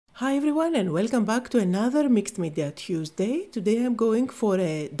Hi everyone and welcome back to another Mixed Media Tuesday. Today I'm going for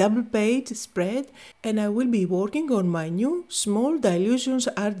a double page spread and I will be working on my new small Dylusions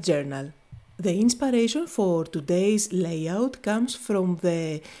art journal. The inspiration for today's layout comes from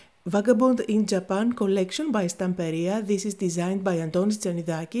the Vagabond in Japan collection by Stamperia. This is designed by Antonis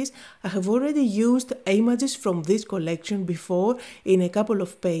Tsanidakis. I have already used images from this collection before in a couple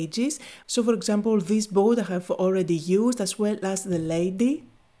of pages. So for example, this boat I have already used, as well as the lady.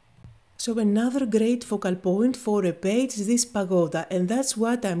 So another great focal point for a page is this pagoda, and that's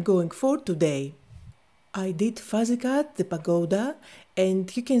what I'm going for today. I did fuzzy cut the pagoda,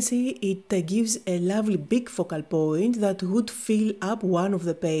 and you can see it gives a lovely big focal point that would fill up one of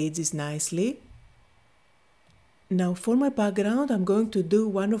the pages nicely. Now for my background I'm going to do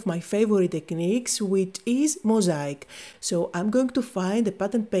one of my favorite techniques, which is mosaic. So I'm going to find a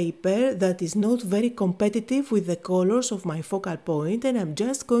pattern paper that is not very competitive with the colors of my focal point, and I'm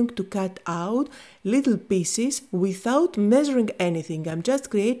just going to cut out little pieces without measuring anything. I'm just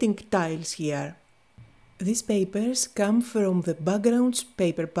creating tiles here. These papers come from the Backgrounds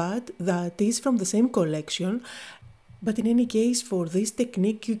paper pad that is from the same collection. But in any case, for this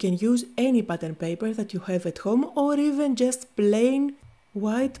technique you can use any pattern paper that you have at home, or even just plain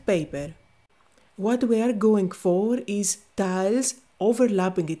white paper. What we are going for is tiles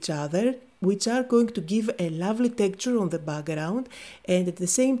overlapping each other, which are going to give a lovely texture on the background, and at the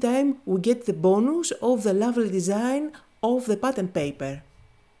same time we get the bonus of the lovely design of the pattern paper.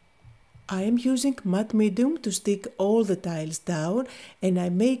 I am using matte medium to stick all the tiles down, and I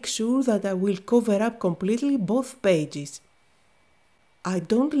make sure that I will cover up completely both pages. I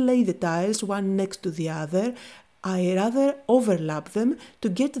don't lay the tiles one next to the other, I rather overlap them to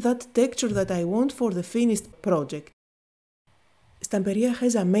get that texture that I want for the finished project. Stamperia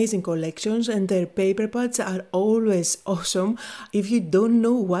has amazing collections and their paper pads are always awesome. If you don't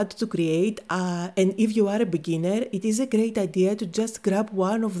know what to create and if you are a beginner, it is a great idea to just grab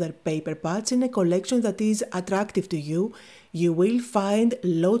one of their paper pads in a collection that is attractive to you. You will find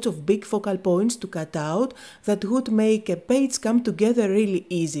lots of big focal points to cut out that would make a page come together really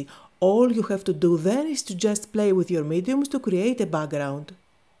easy. All you have to do then is to just play with your mediums to create a background.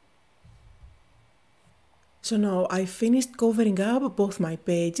 So now I finished covering up both my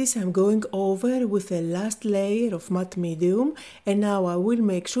pages. I'm going over with the last layer of matte medium, and now I will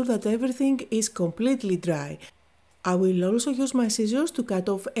make sure that everything is completely dry. I will also use my scissors to cut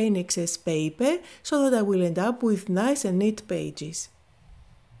off any excess paper so that I will end up with nice and neat pages.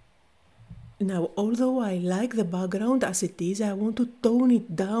 Now, although I like the background as it is, I want to tone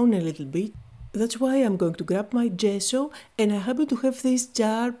it down a little bit. That's why I'm going to grab my gesso, and I happen to have this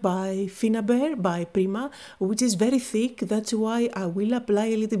jar by Faber by Prima, which is very thick. That's why I will apply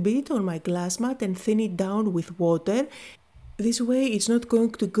a little bit on my glass mat and thin it down with water. This way it's not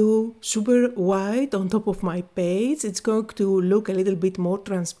going to go super white on top of my page, it's going to look a little bit more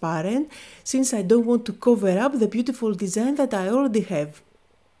transparent, since I don't want to cover up the beautiful design that I already have.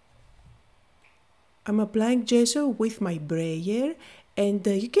 I'm applying gesso with my brayer, and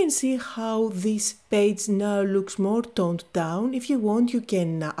you can see how this page now looks more toned down. If you want, you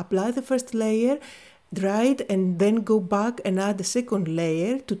can apply the first layer, dry it, and then go back and add a second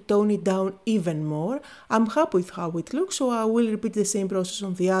layer to tone it down even more. I'm happy with how it looks, so I will repeat the same process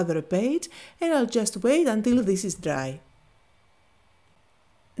on the other page, and I'll just wait until this is dry.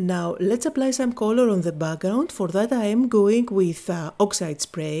 Now let's apply some color on the background. For that I am going with OXIDE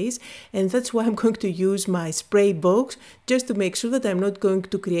sprays, and that's why I'm going to use my spray box, just to make sure that I'm not going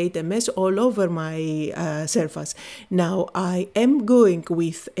to create a mess all over my surface. Now I am going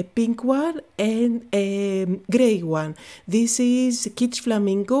with a pink one and a grey one. This is Kitsch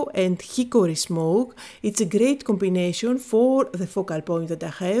Flamingo and Hickory smoke. It's a great combination for the focal point that I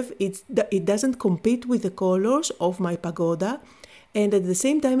have. It doesn't compete with the colors of my pagoda. And at the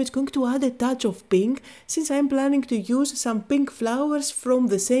same time it's going to add a touch of pink, since I'm planning to use some pink flowers from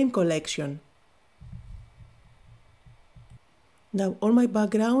the same collection. Now on my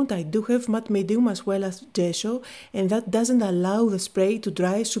background I do have matte medium as well as gesso, and that doesn't allow the spray to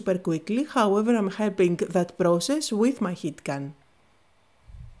dry super quickly. However, I'm helping that process with my heat gun.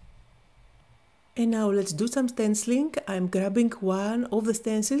 And now let's do some stenciling. I'm grabbing one of the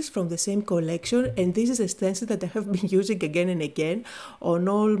stencils from the same collection, and this is a stencil that I have been using again and again on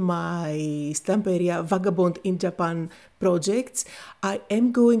all my Stamperia Vagabond in Japan projects. I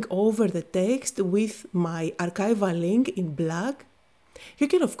am going over the text with my Archival Ink in black. You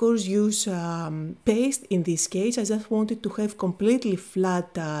can of course use paste in this case. I just wanted to have completely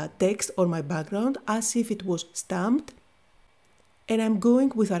flat text on my background as if it was stamped. And I'm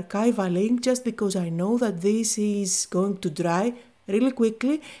going with Archival Ink just because I know that this is going to dry really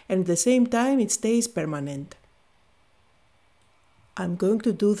quickly, and at the same time it stays permanent. I'm going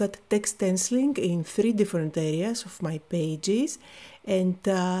to do that text stenciling in 3 different areas of my pages, and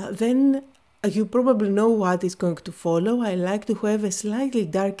then you probably know what is going to follow. I like to have a slightly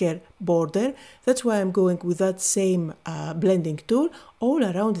darker border, that's why I'm going with that same blending tool all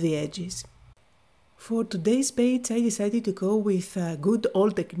around the edges. For today's page I decided to go with good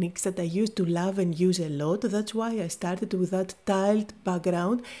old techniques that I used to love and use a lot. That's why I started with that tiled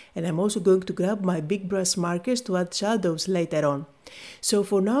background, and I'm also going to grab my big brush markers to add shadows later on. So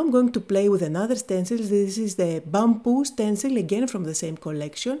for now I'm going to play with another stencil. This is the bamboo stencil, again from the same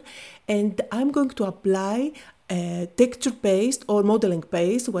collection, and I'm going to apply texture paste or modeling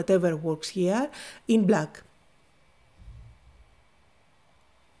paste, whatever works here, in black.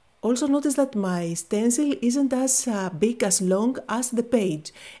 Also notice that my stencil isn't as big, as long as the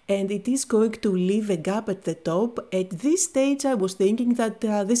page, and it is going to leave a gap at the top. At this stage I was thinking that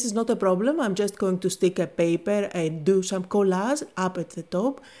this is not a problem, I'm just going to stick a paper and do some collage up at the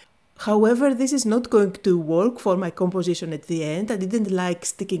top. However, this is not going to work for my composition at the end. I didn't like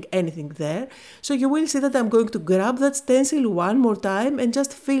sticking anything there, so you will see that I'm going to grab that stencil one more time and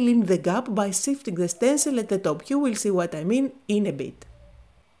just fill in the gap by shifting the stencil at the top. You will see what I mean in a bit.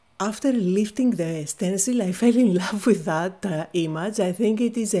 After lifting the stencil, I fell in love with that image. I think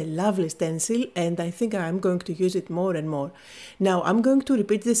it is a lovely stencil, and I think I'm going to use it more and more. Now I'm going to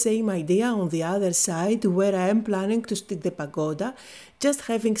repeat the same idea on the other side, where I am planning to stick the pagoda, just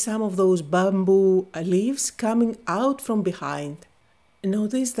having some of those bamboo leaves coming out from behind.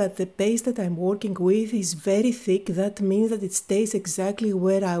 Notice that the paste that I'm working with is very thick. That means that it stays exactly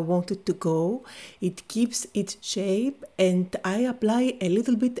where I want it to go. It keeps its shape, and I apply a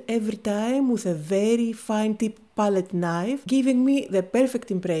little bit every time with a very fine tip palette knife, giving me the perfect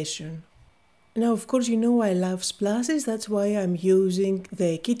impression. Now of course you know I love splashes, that's why I'm using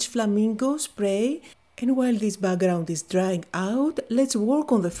the Kitsch Flamingo spray, and while this background is drying out, let's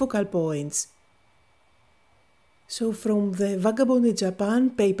work on the focal points. So from the Vagabond Japan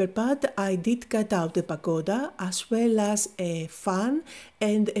paper pad I did cut out a pagoda as well as a fan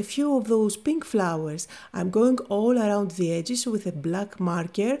and a few of those pink flowers. I'm going all around the edges with a black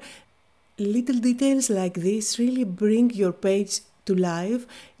marker. Little details like this really bring your page to life.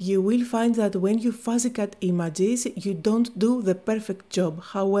 You will find that when you fuzzy cut images you don't do the perfect job.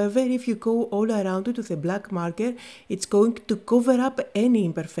 However, if you go all around it with a black marker, it's going to cover up any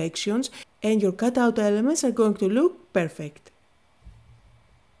imperfections and your cutout elements are going to look perfect.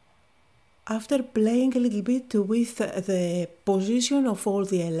 After playing a little bit with the position of all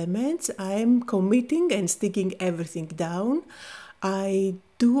the elements, I am committing and sticking everything down. I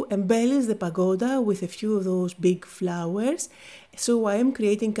do embellish the pagoda with a few of those big flowers, so I am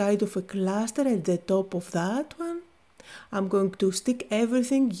creating kind of a cluster at the top of that one. I'm going to stick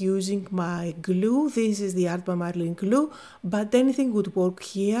everything using my glue. This is the Art by Marlene glue, but anything would work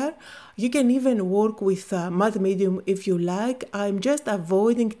here. You can even work with matte medium if you like. I'm just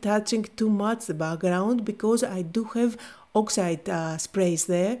avoiding touching too much the background because I do have OXIDE sprays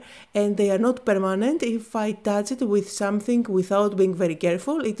there and they are not permanent. If I touch it with something without being very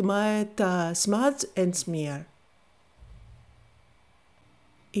careful, it might smudge and smear.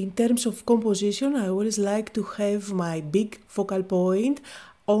 In terms of composition, I always like to have my big focal point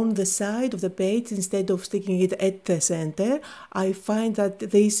on the side of the page instead of sticking it at the center. I find that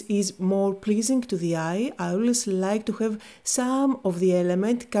this is more pleasing to the eye. I always like to have some of the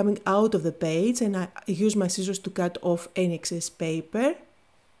element coming out of the page, and I use my scissors to cut off any excess paper.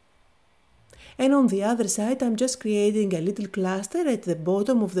 And on the other side, I'm just creating a little cluster at the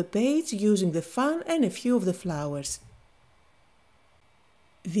bottom of the page using the fan and a few of the flowers.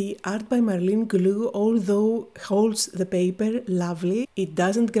 The Art by Marlene glue, although holds the paper lovely, it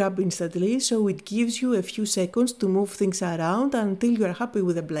doesn't grab instantly, so it gives you a few seconds to move things around until you are happy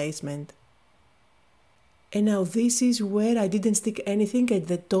with the placement. And now this is where I didn't stick anything at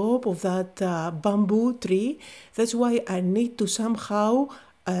the top of that bamboo tree. That's why I need to somehow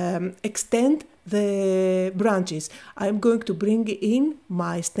extend the branches. I'm going to bring in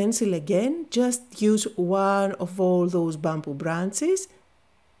my stencil again, just use one of all those bamboo branches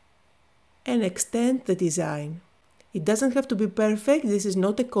and extend the design. It doesn't have to be perfect, this is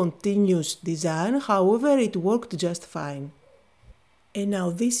not a continuous design, however it worked just fine. And now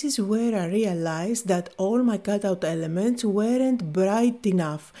this is where I realized that all my cutout elements weren't bright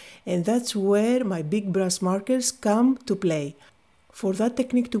enough, and that's where my big brush markers come to play. For that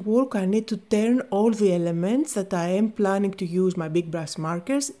technique to work, I need to turn all the elements that I am planning to use my big brush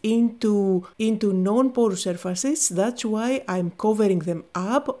markers into non-porous surfaces. That's why I'm covering them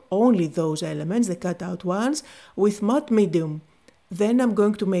up, only those elements, the cutout ones, with matte medium. Then I'm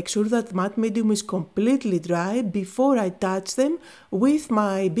going to make sure that matte medium is completely dry before I touch them with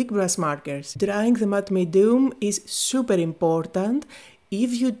my big brush markers. Drying the matte medium is super important.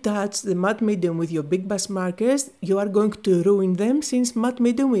 If you touch the matte medium with your big brush markers, you are going to ruin them since matte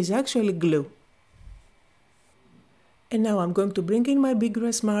medium is actually glue. And now I'm going to bring in my big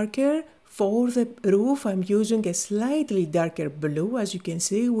brush marker. For the roof, I'm using a slightly darker blue, as you can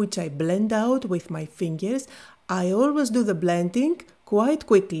see, which I blend out with my fingers. I always do the blending quite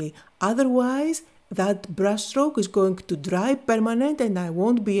quickly, otherwise that brush stroke is going to dry permanent and I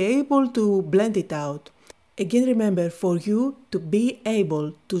won't be able to blend it out. Again, remember, for you to be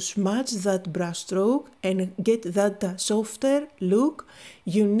able to smudge that brush stroke and get that softer look,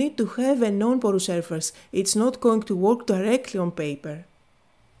 you need to have a non-porous surface. It's not going to work directly on paper.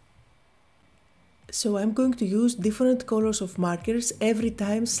 So I'm going to use different colors of markers, every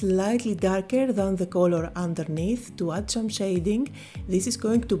time slightly darker than the color underneath to add some shading. This is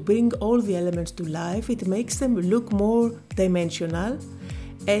going to bring all the elements to life, it makes them look more dimensional.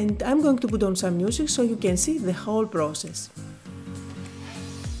 And I'm going to put on some music so you can see the whole process.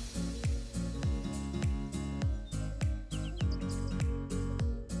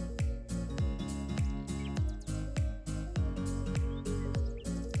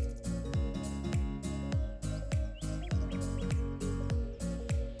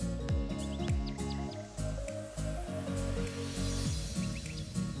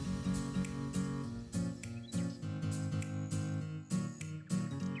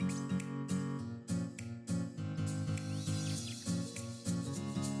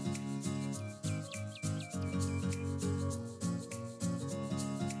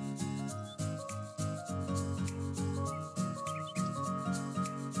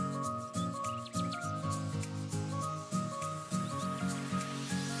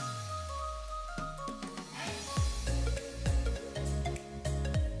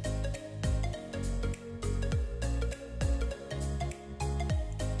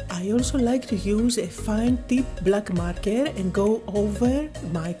 I also like to use a fine tip black marker and go over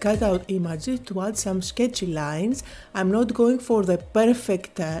my cutout images to add some sketchy lines. I'm not going for the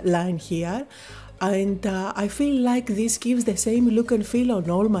perfect line here, and I feel like this gives the same look and feel on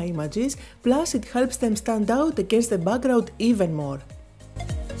all my images, plus it helps them stand out against the background even more.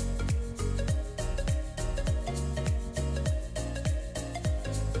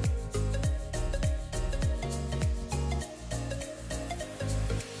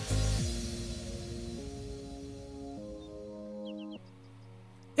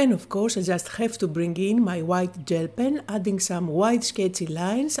 And of course I just have to bring in my white gel pen, adding some white sketchy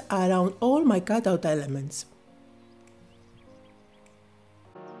lines around all my cutout elements.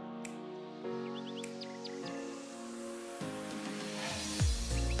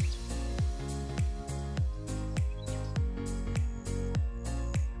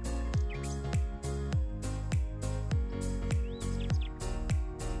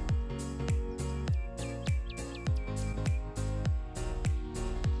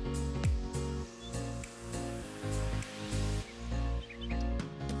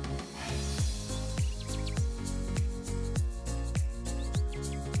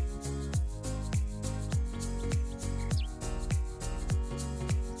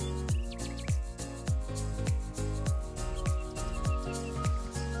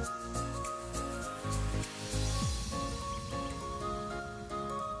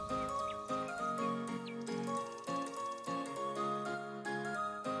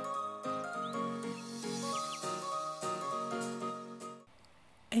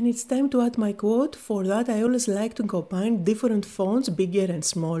 And it's time to add my quote. For that I always like to combine different fonts, bigger and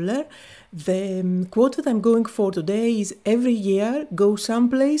smaller. The quote that I'm going for today is every year go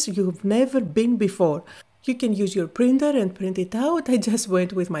someplace you've never been before. You can use your printer and print it out. I just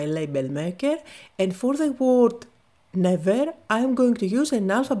went with my label maker. And for the word never, I'm going to use an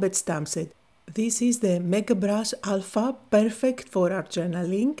alphabet stamp set. This is the Mega Brush Alpha, perfect for art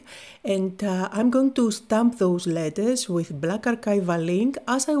journal ink, and I'm going to stamp those letters with black archival ink.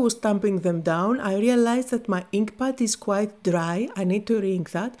 As I was stamping them down, I realized that my ink pad is quite dry. I need to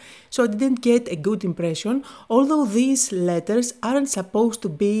re-ink that, so I didn't get a good impression, although these letters aren't supposed to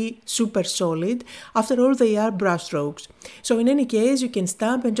be super solid. After all, they are brush strokes. So in any case, you can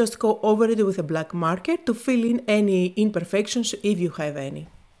stamp and just go over it with a black marker to fill in any imperfections if you have any.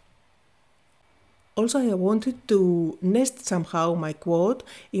 Also, I wanted to nest somehow my quote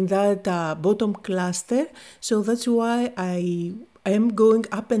in that bottom cluster, so that's why I am going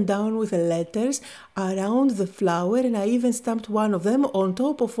up and down with the letters around the flower, and I even stamped one of them on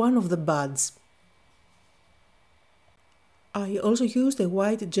top of one of the buds. I also used a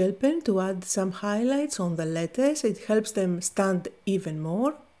white gel pen to add some highlights on the letters. It helps them stand even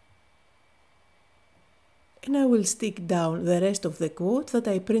more. And I will stick down the rest of the quote that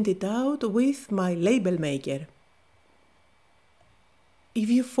I printed out with my label maker. If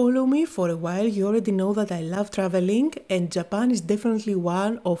you follow me for a while, you already know that I love traveling, and Japan is definitely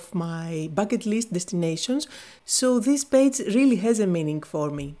one of my bucket list destinations, so this page really has a meaning for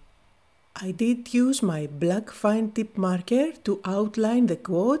me. I did use my black fine tip marker to outline the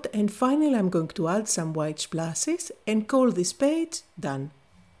quote, and finally I'm going to add some white splashes and call this page done.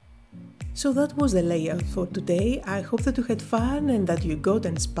 So that was the layout for today. I hope that you had fun and that you got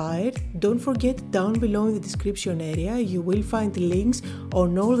inspired. Don't forget, down below in the description area you will find links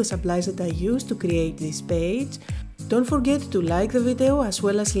on all the supplies that I used to create this page. Don't forget to like the video as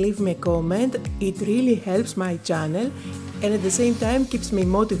well as leave me a comment. It really helps my channel and at the same time keeps me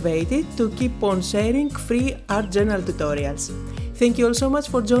motivated to keep on sharing free art journal tutorials. Thank you all so much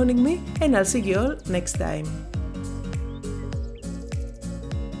for joining me, and I'll see you all next time.